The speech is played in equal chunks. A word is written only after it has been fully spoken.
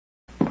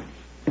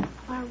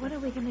Gaspar, what are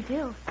we going to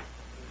do?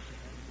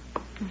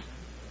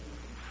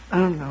 I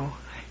don't know.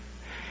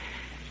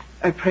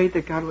 I prayed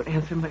that God would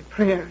answer my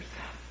prayers,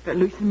 that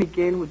Luis and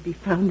Miguel would be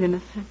found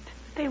innocent.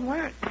 They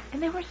weren't,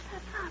 and they were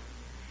set up.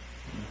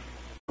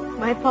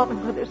 My fault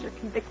and Mother's are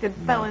convicted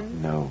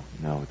felons. No,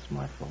 it's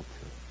my fault,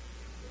 too.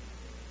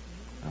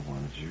 I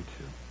wanted you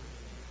to.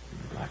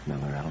 You're a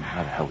blackmailer. I don't know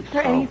how the hell we Is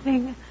there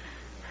anything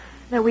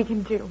that we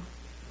can do?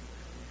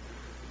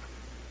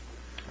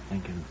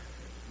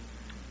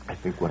 I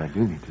think what I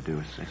do need to do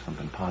is say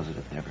something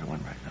positive to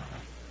everyone right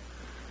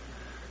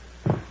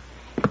now.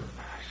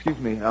 Excuse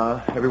me,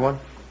 everyone.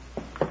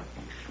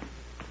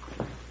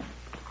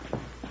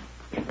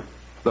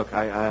 Look,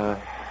 I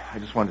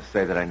just wanted to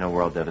say that I know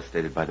we're all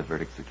devastated by the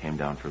verdicts that came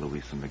down for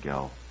Luis and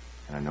Miguel,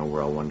 and I know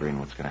we're all wondering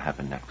what's going to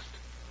happen next.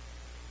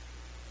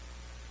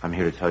 I'm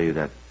here to tell you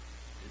that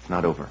it's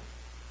not over,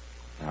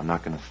 and I'm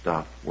not going to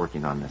stop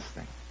working on this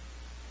thing.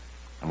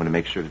 I'm going to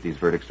make sure that these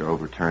verdicts are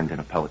overturned in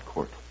appellate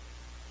court.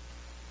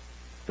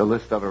 The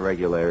list of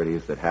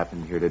irregularities that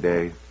happened here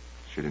today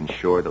should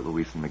ensure that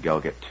Luis and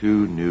Miguel get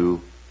 2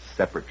 new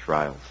separate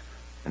trials,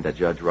 and that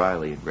Judge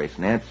Riley and Grace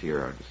Nancy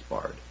are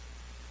disbarred.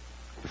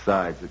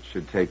 Besides, it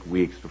should take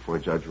weeks before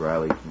Judge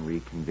Riley can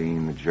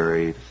reconvene the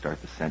jury to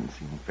start the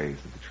sentencing phase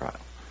of the trial.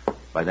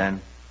 By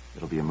then,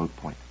 it'll be a moot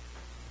point.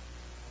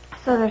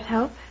 So there's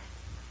hope?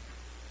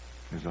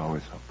 There's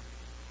always hope.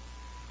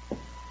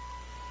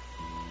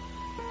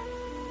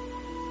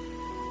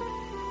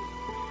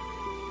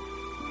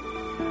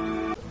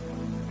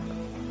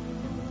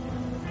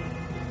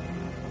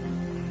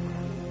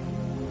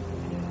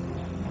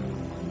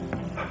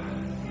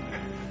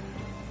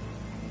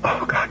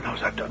 Oh, God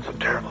knows I've done some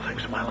terrible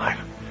things in my life.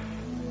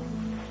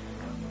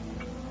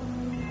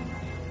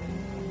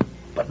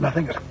 But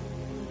nothing is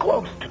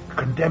close to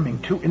condemning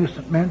 2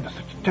 innocent men to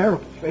such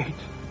terrible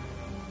fates.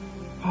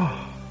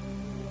 Oh.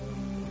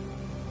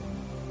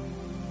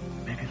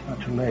 Maybe it's not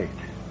too late.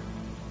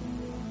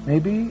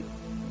 Maybe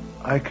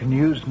I can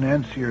use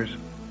Nancier's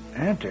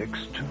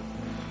antics to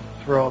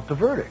throw out the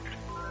verdict.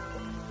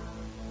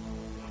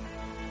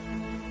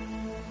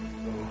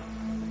 Oh,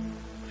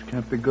 this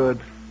can't be good.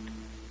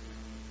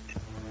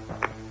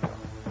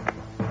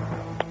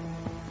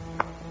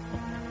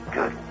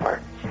 Good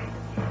work, Jake.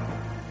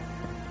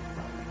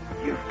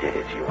 You did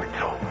as you were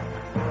told.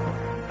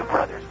 The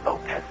brothers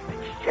Lopez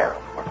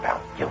Fitzgerald were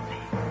found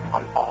guilty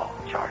on all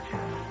charges.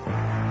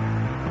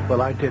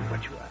 Well, I did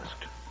what you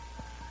asked.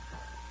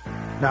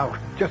 Now,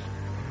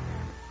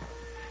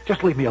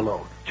 just leave me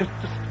alone. Just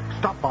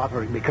stop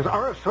bothering me, because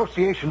our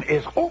association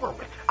is over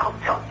with. I'll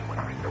tell you when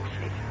our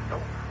association is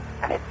over,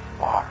 and it's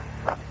far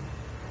from it.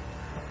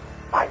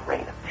 My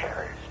reign of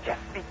terror is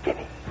just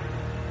beginning.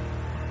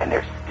 And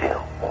there's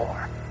still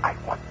more I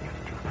want you to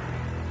do.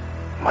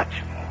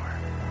 Much more.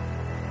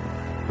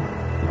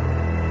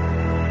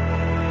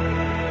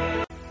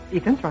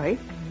 Ethan's right.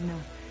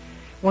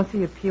 Once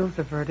he appeals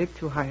the verdict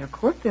to a higher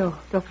court, they'll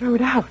throw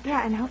it out.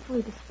 Yeah, and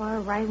hopefully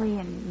disbar Riley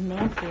and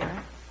Nancy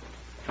are...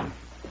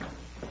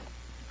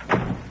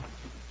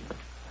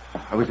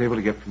 I was able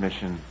to get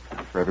permission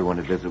for everyone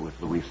to visit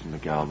with Luis and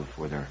Miguel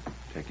before they're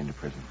taken to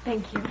prison.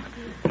 Thank you.